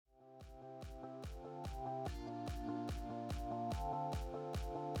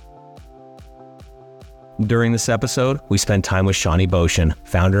During this episode, we spend time with Shani Bocian,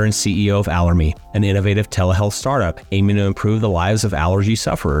 founder and CEO of Allergy, an innovative telehealth startup aiming to improve the lives of allergy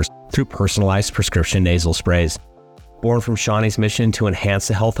sufferers through personalized prescription nasal sprays. Born from Shani's mission to enhance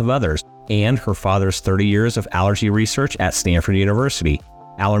the health of others and her father's 30 years of allergy research at Stanford University,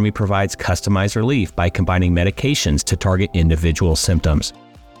 Allergy provides customized relief by combining medications to target individual symptoms.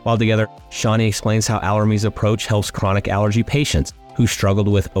 While together, Shani explains how Allergy's approach helps chronic allergy patients who struggled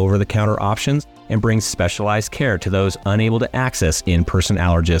with over-the-counter options and brings specialized care to those unable to access in-person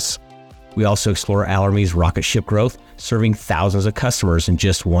allergists. We also explore Allergy's rocket ship growth, serving thousands of customers in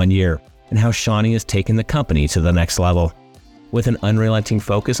just 1 year, and how Shani has taken the company to the next level. With an unrelenting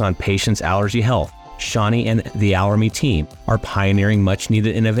focus on patients' allergy health, Shani and the Allergy team are pioneering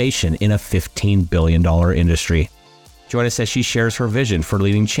much-needed innovation in a $15 billion industry. Join us as she shares her vision for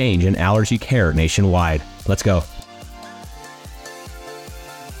leading change in allergy care nationwide. Let's go.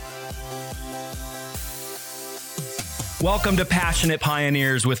 Welcome to Passionate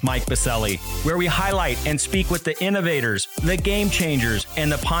Pioneers with Mike Baselli, where we highlight and speak with the innovators, the game changers,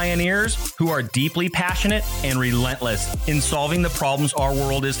 and the pioneers who are deeply passionate and relentless in solving the problems our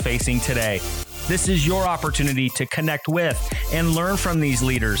world is facing today. This is your opportunity to connect with and learn from these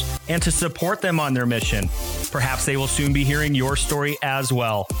leaders and to support them on their mission. Perhaps they will soon be hearing your story as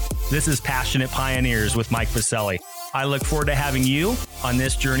well. This is Passionate Pioneers with Mike Baselli. I look forward to having you on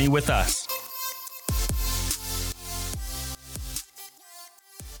this journey with us.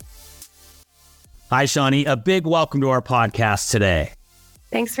 Hi, Shani. A big welcome to our podcast today.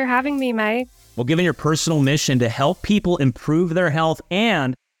 Thanks for having me, Mike. Well, given your personal mission to help people improve their health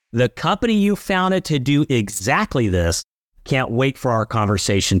and the company you founded to do exactly this, can't wait for our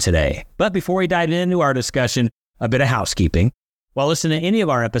conversation today. But before we dive into our discussion, a bit of housekeeping. While listening to any of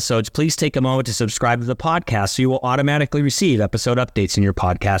our episodes, please take a moment to subscribe to the podcast so you will automatically receive episode updates in your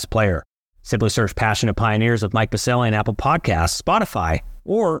podcast player. Simply search Passionate Pioneers with Mike Baselli on Apple Podcasts, Spotify,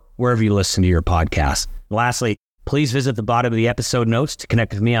 or wherever you listen to your podcasts. Lastly, please visit the bottom of the episode notes to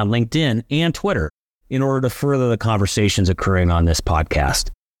connect with me on LinkedIn and Twitter in order to further the conversations occurring on this podcast.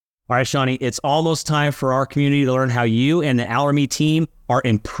 All right, Shani, it's almost time for our community to learn how you and the Allergy team are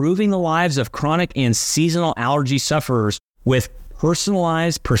improving the lives of chronic and seasonal allergy sufferers with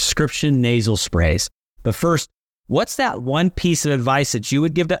personalized prescription nasal sprays. But first, what's that one piece of advice that you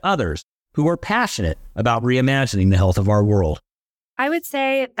would give to others who are passionate about reimagining the health of our world? I would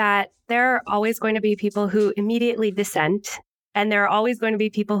say that there are always going to be people who immediately dissent, and there are always going to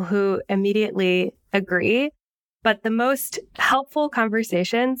be people who immediately agree. But the most helpful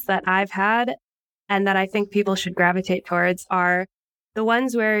conversations that I've had and that I think people should gravitate towards are the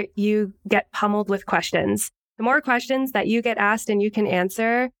ones where you get pummeled with questions. The more questions that you get asked and you can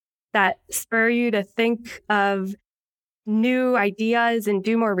answer that spur you to think of new ideas and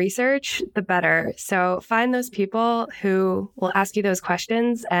do more research, the better. So find those people who will ask you those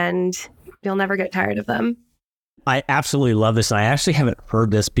questions and you'll never get tired of them. I absolutely love this. And I actually haven't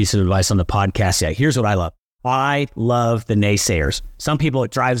heard this piece of advice on the podcast yet. Here's what I love. I love the naysayers. Some people, it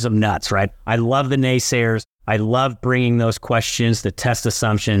drives them nuts, right? I love the naysayers. I love bringing those questions to test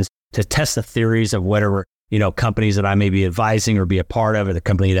assumptions, to test the theories of whatever, companies that I may be advising or be a part of, or the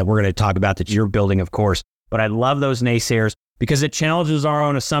company that we're going to talk about that you're building, of course. But I love those naysayers because it challenges our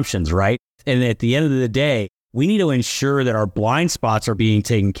own assumptions, right? And at the end of the day, we need to ensure that our blind spots are being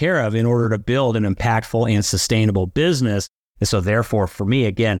taken care of in order to build an impactful and sustainable business. And so therefore, for me,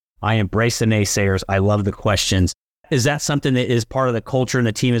 again, I embrace the naysayers. I love the questions. Is that something that is part of the culture and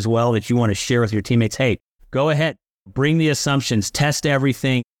the team as well that you want to share with your teammates? Hey, go ahead, bring the assumptions, test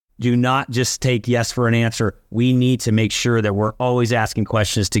everything. Do not just take yes for an answer. We need to make sure that we're always asking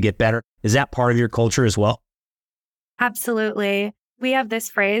questions to get better. Is that part of your culture as well? Absolutely. We have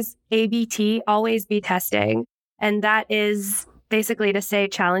this phrase, ABT, always be testing. And that is basically to say,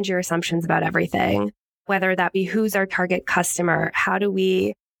 challenge your assumptions about everything, whether that be who's our target customer, how do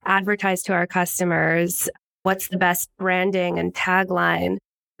we advertise to our customers, what's the best branding and tagline,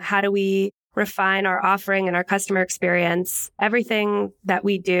 how do we refine our offering and our customer experience. Everything that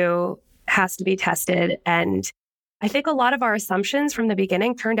we do has to be tested. And I think a lot of our assumptions from the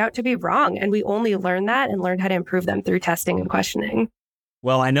beginning turned out to be wrong. And we only learned that and learned how to improve them through testing and questioning.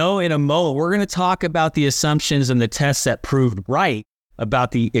 Well, I know in a moment, we're going to talk about the assumptions and the tests that proved right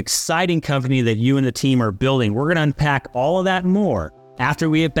about the exciting company that you and the team are building. We're going to unpack all of that and more after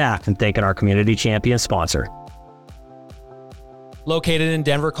we get back and thank our community champion sponsor. Located in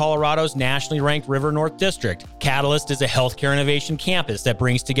Denver, Colorado's nationally ranked River North District, Catalyst is a healthcare innovation campus that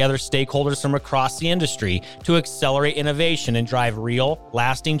brings together stakeholders from across the industry to accelerate innovation and drive real,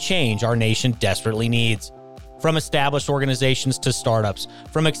 lasting change our nation desperately needs. from established organizations to startups,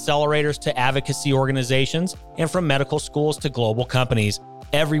 from accelerators to advocacy organizations, and from medical schools to global companies.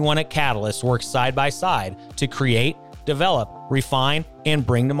 Everyone at Catalyst works side by side to create, develop, refine, and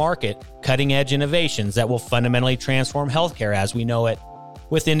bring to market cutting-edge innovations that will fundamentally transform healthcare as we know it.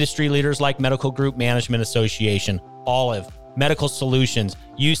 With industry leaders like Medical Group Management Association, Olive, Medical Solutions,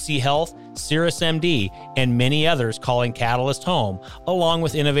 UC Health, CirrusMD, and many others calling Catalyst home, along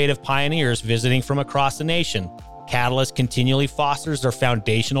with innovative pioneers visiting from across the nation, Catalyst continually fosters their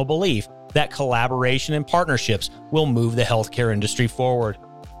foundational belief that collaboration and partnerships will move the healthcare industry forward.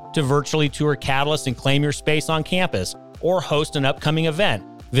 To virtually tour Catalyst and claim your space on campus or host an upcoming event,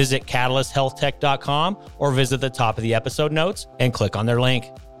 visit catalysthealthtech.com or visit the top of the episode notes and click on their link.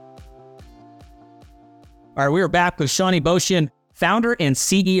 All right, we are back with Shani Bocian, founder and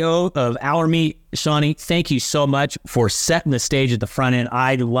CEO of Allergy. Shani, thank you so much for setting the stage at the front end.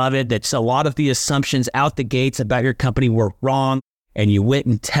 I love it. That's a lot of the assumptions out the gates about your company were wrong, and you went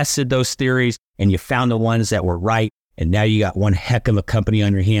and tested those theories, and you found the ones that were right, and now you got one heck of a company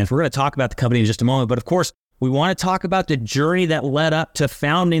on your hands. We're going to talk about the company in just a moment, but of course, we want to talk about the journey that led up to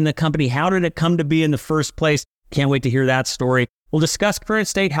founding the company. How did it come to be in the first place? Can't wait to hear that story. We'll discuss current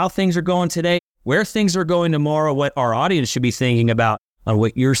state, how things are going today, where things are going tomorrow, what our audience should be thinking about on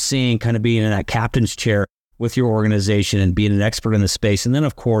what you're seeing kind of being in that captain's chair with your organization and being an expert in the space. And then,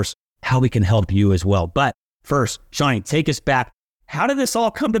 of course, how we can help you as well. But first, Shani, take us back. How did this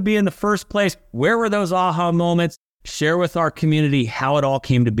all come to be in the first place? Where were those aha moments? Share with our community how it all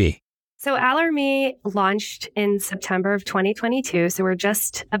came to be. So Allergy launched in September of 2022. So we're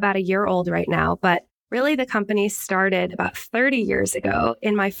just about a year old right now, but really the company started about 30 years ago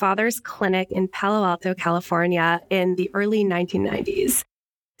in my father's clinic in Palo Alto, California in the early 1990s.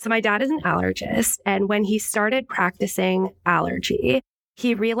 So my dad is an allergist, and when he started practicing allergy,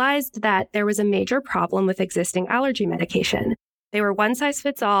 he realized that there was a major problem with existing allergy medication. They were one size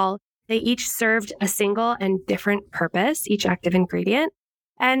fits all. They each served a single and different purpose, each active ingredient.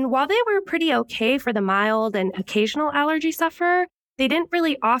 And while they were pretty okay for the mild and occasional allergy sufferer, they didn't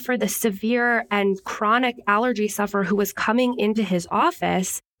really offer the severe and chronic allergy sufferer who was coming into his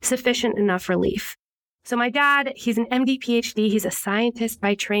office sufficient enough relief. So my dad, he's an MD, PhD, he's a scientist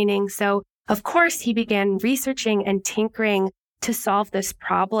by training. So of course, he began researching and tinkering to solve this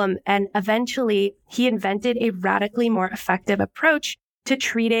problem. And eventually, he invented a radically more effective approach to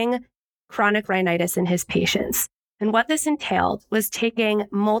treating chronic rhinitis in his patients. And what this entailed was taking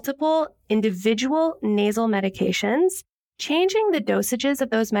multiple individual nasal medications, changing the dosages of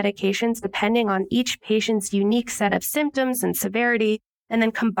those medications depending on each patient's unique set of symptoms and severity, and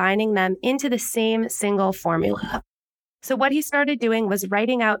then combining them into the same single formula. So what he started doing was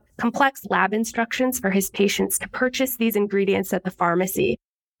writing out complex lab instructions for his patients to purchase these ingredients at the pharmacy.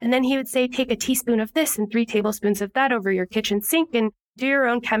 And then he would say, take a teaspoon of this and 3 tablespoons of that over your kitchen sink and do your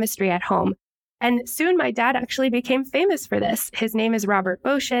own chemistry at home. And soon my dad actually became famous for this. His name is Robert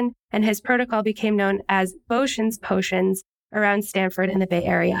Bocian, and his protocol became known as Bocian's Potions around Stanford in the Bay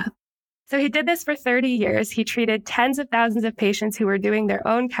Area. So he did this for 30 years. He treated tens of thousands of patients who were doing their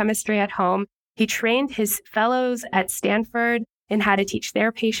own chemistry at home. He trained his fellows at Stanford in how to teach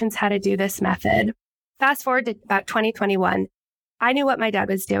their patients how to do this method. Fast forward to about 2021. I knew what my dad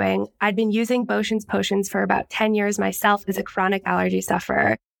was doing. I'd been using Bocian's Potions for about 10 years myself as a chronic allergy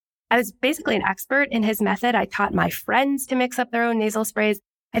sufferer. I was basically an expert in his method. I taught my friends to mix up their own nasal sprays.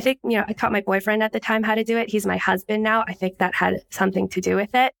 I think, I taught my boyfriend at the time how to do it. He's my husband now. I think that had something to do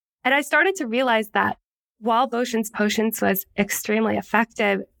with it. And I started to realize that while Bocian's Potions was extremely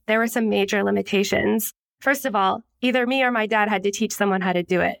effective, there were some major limitations. First of all, either me or my dad had to teach someone how to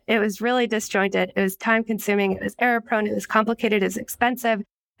do it. It was really disjointed. It was time consuming. It was error prone. It was complicated. It was expensive.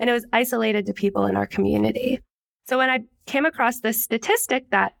 And it was isolated to people in our community. So when I came across this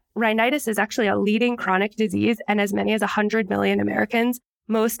statistic that rhinitis is actually a leading chronic disease, and as many as 100 million Americans,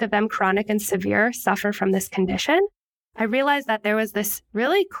 most of them chronic and severe, suffer from this condition, I realized that there was this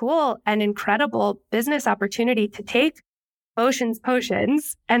really cool and incredible business opportunity to take Bocian's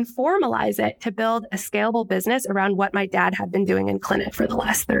Potions and formalize it to build a scalable business around what my dad had been doing in clinic for the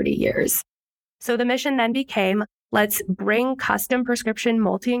last 30 years. So the mission then became, let's bring custom prescription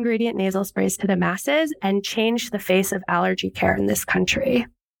multi-ingredient nasal sprays to the masses and change the face of allergy care in this country.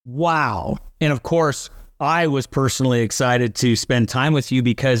 Wow. And of course, I was personally excited to spend time with you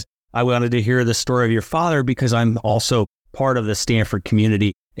because I wanted to hear the story of your father, because I'm also part of the Stanford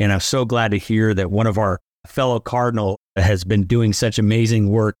community. And I'm so glad to hear that one of our fellow Cardinal has been doing such amazing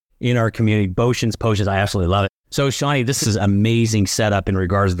work in our community. Bocian's Potions, I absolutely love it. So Shani, this is amazing setup in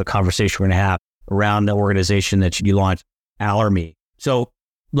regards to the conversation we're going to have around the organization that you launched, Allergy. So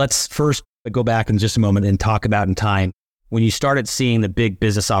let's first go back in just a moment and talk about in time, when you started seeing the big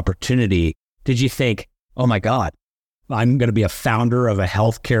business opportunity, did you think, oh my God, I'm going to be a founder of a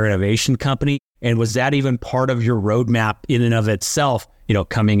healthcare innovation company? And was that even part of your roadmap in and of itself,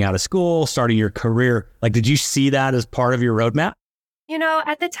 coming out of school, starting your career? Like, did you see that as part of your roadmap?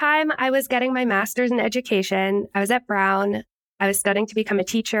 At the time I was getting my master's in education. I was at Brown. I was studying to become a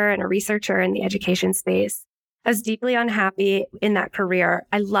teacher and a researcher in the education space. I was deeply unhappy in that career.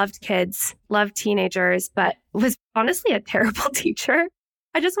 I loved kids, loved teenagers, but was honestly a terrible teacher.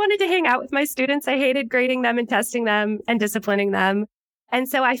 I just wanted to hang out with my students. I hated grading them and testing them and disciplining them. And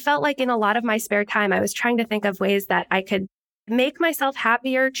so I felt like in a lot of my spare time, I was trying to think of ways that I could make myself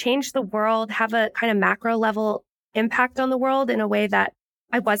happier, change the world, have a kind of macro level impact on the world in a way that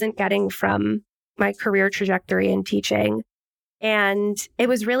I wasn't getting from my career trajectory in teaching. And it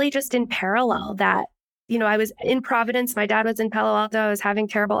was really just in parallel that, I was in Providence. My dad was in Palo Alto. I was having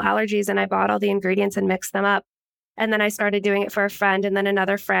terrible allergies and I bought all the ingredients and mixed them up. And then I started doing it for a friend and then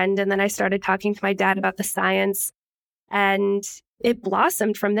another friend. And then I started talking to my dad about the science and it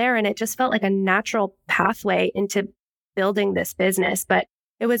blossomed from there. And it just felt like a natural pathway into building this business, but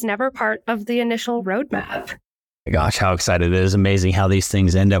it was never part of the initial roadmap. Gosh, how excited it is. Amazing how these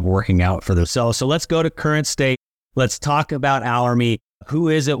things end up working out for themselves. So let's go to current state. Let's talk about Allergy. Who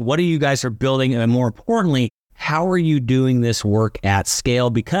is it? What are you guys are building? And more importantly, how are you doing this work at scale?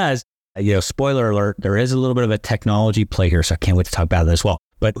 Because, spoiler alert, there is a little bit of a technology play here. So I can't wait to talk about that as well.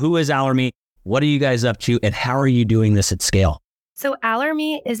 But who is Allergy? What are you guys up to? And how are you doing this at scale? So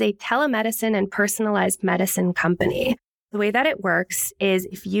Allergy is a telemedicine and personalized medicine company. The way that it works is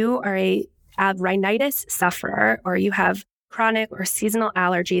if you are a rhinitis sufferer or you have chronic or seasonal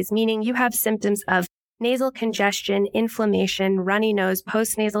allergies, meaning you have symptoms of nasal congestion, inflammation, runny nose,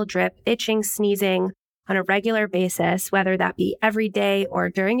 postnasal drip, itching, sneezing on a regular basis, whether that be every day or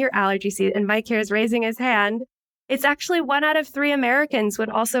during your allergy season. And Mike here is raising his hand. It's actually 1 out of 3 Americans would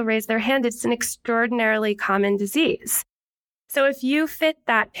also raise their hand. It's an extraordinarily common disease. So if you fit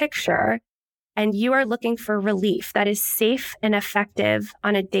that picture and you are looking for relief that is safe and effective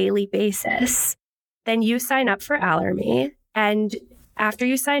on a daily basis, then you sign up for Allergy. And after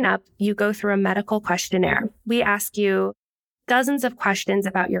you sign up, you go through a medical questionnaire. We ask you dozens of questions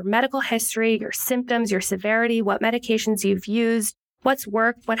about your medical history, your symptoms, your severity, what medications you've used, what's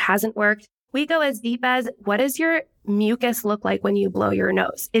worked, what hasn't worked. We go as deep as, what does your mucus look like when you blow your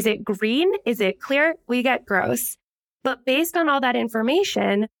nose? Is it green? Is it clear? We get gross. But based on all that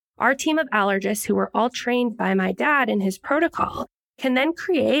information, our team of allergists, who were all trained by my dad in his protocol, can then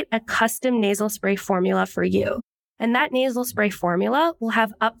create a custom nasal spray formula for you. And that nasal spray formula will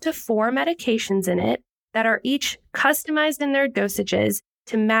have up to 4 medications in it that are each customized in their dosages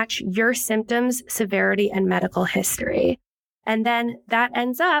to match your symptoms, severity, and medical history. And then that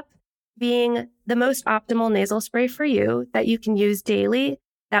ends up being the most optimal nasal spray for you that you can use daily,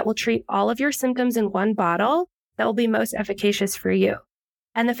 that will treat all of your symptoms in one bottle, that will be most efficacious for you.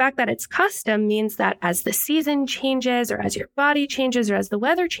 And the fact that it's custom means that as the season changes or as your body changes or as the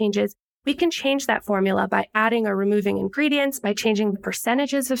weather changes, we can change that formula by adding or removing ingredients, by changing the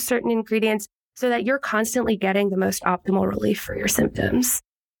percentages of certain ingredients so that you're constantly getting the most optimal relief for your symptoms.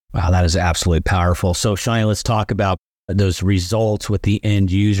 Wow, that is absolutely powerful. So Shani, let's talk about those results with the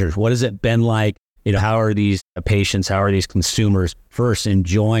end users. What has it been like? How are these patients, how are these consumers first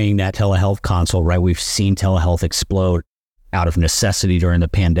enjoying that telehealth console, right? We've seen telehealth explode out of necessity during the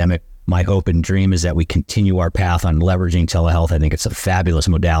pandemic. My hope and dream is that we continue our path on leveraging telehealth. I think it's a fabulous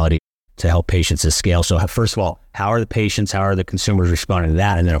modality to help patients at scale. So first of all, how are the patients, how are the consumers responding to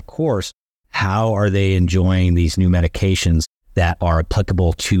that? And then of course, how are they enjoying these new medications that are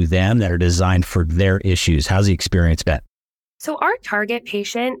applicable to them, that are designed for their issues? How's the experience been? So our target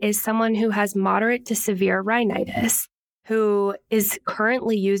patient is someone who has moderate to severe rhinitis, who is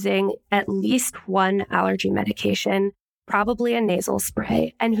currently using at least one allergy medication, probably a nasal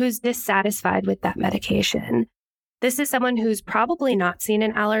spray, and who's dissatisfied with that medication. This is someone who's probably not seen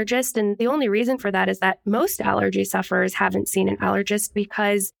an allergist. And the only reason for that is that most allergy sufferers haven't seen an allergist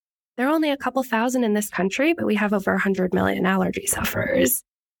because there are only a couple thousand in this country, but we have over 100 million allergy sufferers.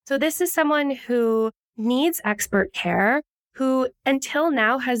 So this is someone who needs expert care, who until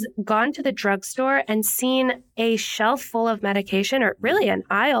now has gone to the drugstore and seen a shelf full of medication, or really an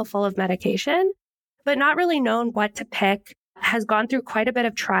aisle full of medication, but not really known what to pick, has gone through quite a bit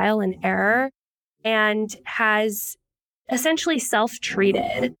of trial and error, and has essentially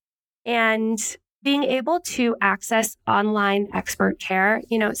self-treated. And being able to access online expert care,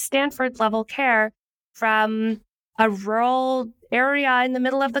 Stanford level care from a rural area in the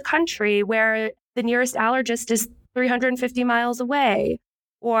middle of the country where the nearest allergist is 350 miles away,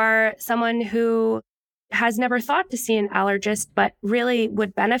 or someone who has never thought to see an allergist, but really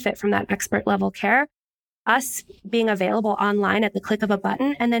would benefit from that expert level care, us being available online at the click of a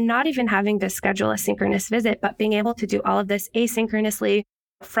button, and then not even having to schedule a synchronous visit, but being able to do all of this asynchronously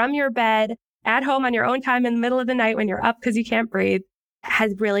from your bed, at home on your own time in the middle of the night when you're up because you can't breathe,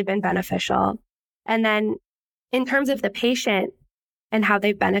 has really been beneficial. And then in terms of the patient and how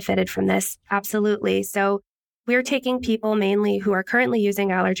they've benefited from this, absolutely. So we're taking people mainly who are currently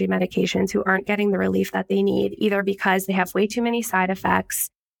using allergy medications who aren't getting the relief that they need, either because they have way too many side effects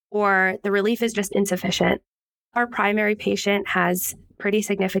or the relief is just insufficient. Our primary patient has pretty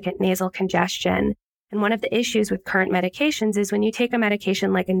significant nasal congestion. And one of the issues with current medications is when you take a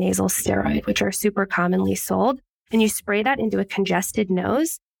medication like a nasal steroid, which are super commonly sold, and you spray that into a congested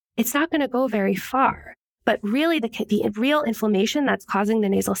nose, it's not going to go very far. But really, the real inflammation that's causing the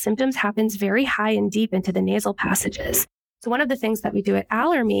nasal symptoms happens very high and deep into the nasal passages. So one of the things that we do at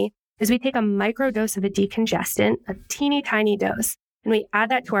Allergy is we take a microdose of a decongestant, a teeny tiny dose, and we add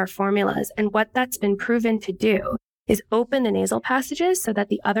that to our formulas. And what that's been proven to do is open the nasal passages so that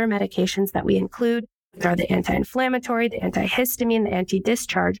the other medications that we include, which are the anti-inflammatory, the antihistamine, the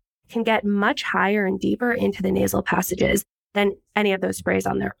anti-discharge, can get much higher and deeper into the nasal passages than any of those sprays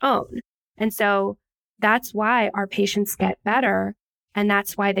on their own. And so that's why our patients get better. And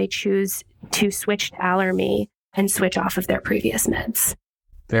that's why they choose to switch to Allergy and switch off of their previous meds.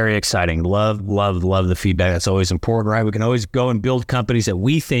 Very exciting. Love the feedback. That's always important, right? We can always go and build companies that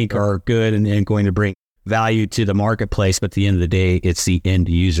we think are good and going to bring value to the marketplace. But at the end of the day, it's the end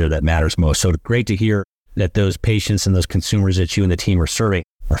user that matters most. So great to hear that those patients and those consumers that you and the team are serving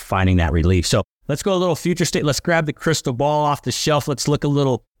are finding that relief. So let's go a little future state. Let's grab the crystal ball off the shelf. Let's look a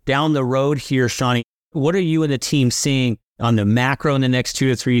little down the road here, Shani. What are you and the team seeing on the macro in the next 2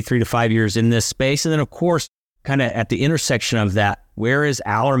 to 3 to 5 years in this space? And then, of course, kind of at the intersection of that, where is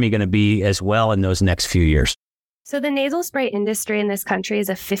Allergy going to be as well in those next few years? So the nasal spray industry in this country is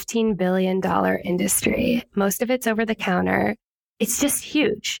a $15 billion industry. Most of it's over the counter. It's just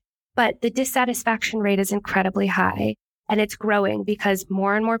huge. But the dissatisfaction rate is incredibly high. And it's growing because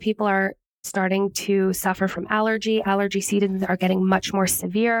more and more people are starting to suffer from allergy. Allergy seasons are getting much more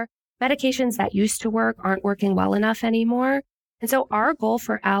severe. Medications that used to work aren't working well enough anymore. And so our goal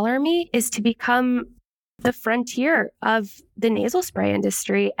for Allergy is to become the frontier of the nasal spray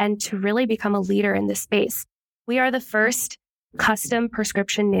industry and to really become a leader in this space. We are the first custom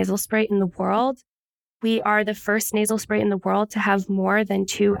prescription nasal spray in the world. We are the first nasal spray in the world to have more than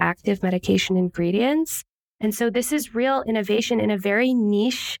 2 active medication ingredients. And so this is real innovation in a very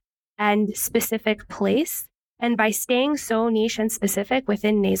niche and specific place. And by staying so niche and specific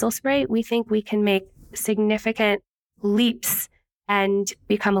within nasal spray, we think we can make significant leaps and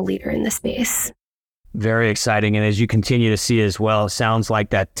become a leader in the space. Very exciting. And as you continue to see as well, it sounds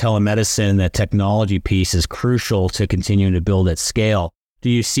like that telemedicine, that technology piece is crucial to continuing to build at scale. Do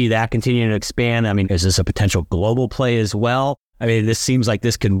you see that continuing to expand? I mean, is this a potential global play as well? I mean, this seems like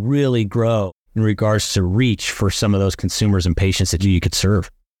this can really grow in regards to reach for some of those consumers and patients that you could serve.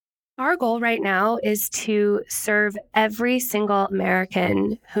 Our goal right now is to serve every single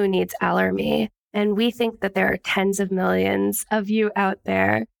American who needs Allergy. And we think that there are tens of millions of you out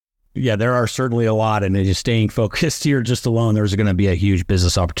there. Yeah, there are certainly a lot. And just staying focused here just alone, there's going to be a huge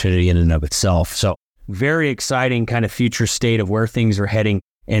business opportunity in and of itself. So very exciting kind of future state of where things are heading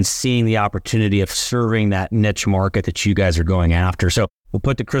and seeing the opportunity of serving that niche market that you guys are going after. So we'll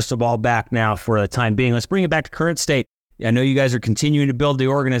put the crystal ball back now for the time being. Let's bring it back to current state. I know you guys are continuing to build the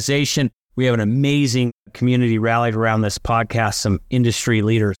organization. We have an amazing community rallied around this podcast, some industry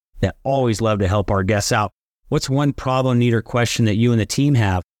leaders that always love to help our guests out. What's one problem, need, or question that you and the team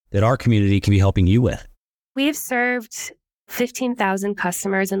have that our community can be helping you with? We've served 15,000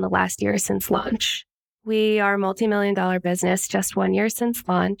 customers in the last year since launch. We are a multi-million-dollar business just 1 year since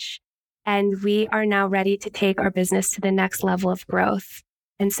launch, and we are now ready to take our business to the next level of growth.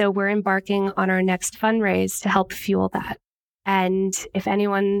 And so we're embarking on our next fundraise to help fuel that. And if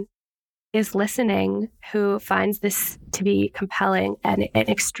anyone is listening who finds this to be compelling and an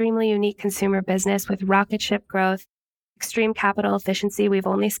extremely unique consumer business with rocket ship growth, extreme capital efficiency, we've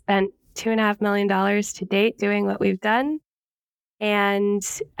only spent $2.5 million to date doing what we've done, and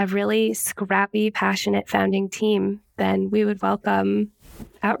a really scrappy, passionate founding team, then we would welcome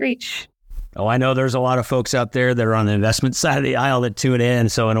outreach. Oh, I know there's a lot of folks out there that are on the investment side of the aisle that tune in.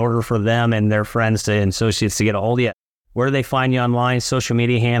 So in order for them and their friends and associates to get a hold of you, where do they find you online, social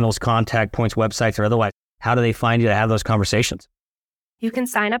media handles, contact points, websites, or otherwise? How do they find you to have those conversations? You can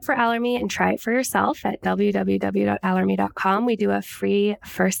sign up for Allergy and try it for yourself at www.allergy.com. We do a free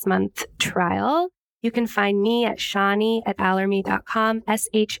first month trial. You can find me at Shani at Allergy.com,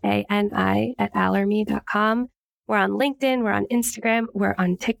 Shani at Allergy.com. We're on LinkedIn, we're on Instagram, we're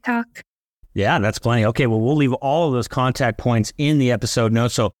on TikTok. Yeah, that's plenty. Okay, well, we'll leave all of those contact points in the episode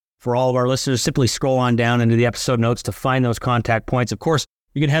notes. So for all of our listeners, simply scroll on down into the episode notes to find those contact points. Of course,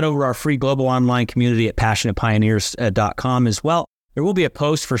 you can head over to our free global online community at passionatepioneers.com as well. There will be a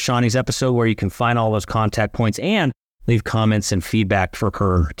post for Shani's episode where you can find all those contact points and leave comments and feedback for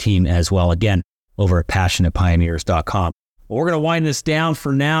her team as well. Again, over at passionatepioneers.com. Well, we're going to wind this down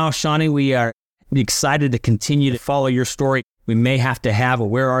for now. Shani, we are excited to continue to follow your story. We may have to have a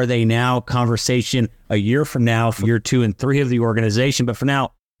where are they now conversation a year from now for year 2 and 3 of the organization. But for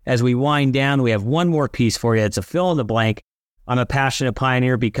now, as we wind down, we have one more piece for you. It's a fill in the blank. I'm a passionate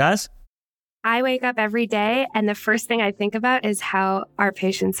pioneer because I wake up every day and the first thing I think about is how our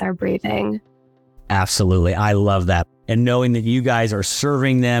patients are breathing. Absolutely. I love that. And knowing that you guys are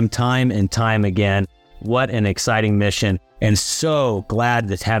serving them time and time again, what an exciting mission. And so glad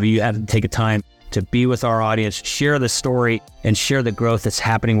to have you take a time to be with our audience, share the story, and share the growth that's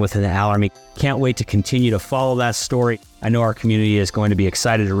happening within Allergy. Can't wait to continue to follow that story. I know our community is going to be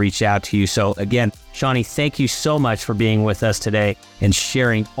excited to reach out to you. So again, Shani, thank you so much for being with us today and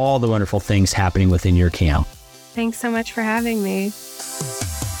sharing all the wonderful things happening within your camp. Thanks so much for having me.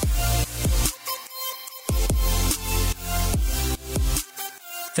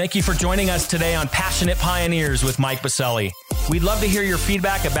 Thank you for joining us today on Passionate Pioneers with Mike Bocian. We'd love to hear your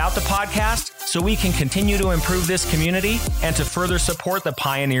feedback about the podcast so we can continue to improve this community and to further support the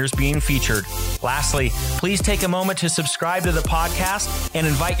pioneers being featured. Lastly, please take a moment to subscribe to the podcast and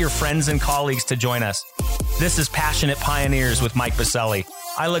invite your friends and colleagues to join us. This is Passionate Pioneers with Mike Bocian.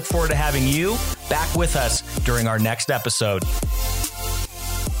 I look forward to having you back with us during our next episode.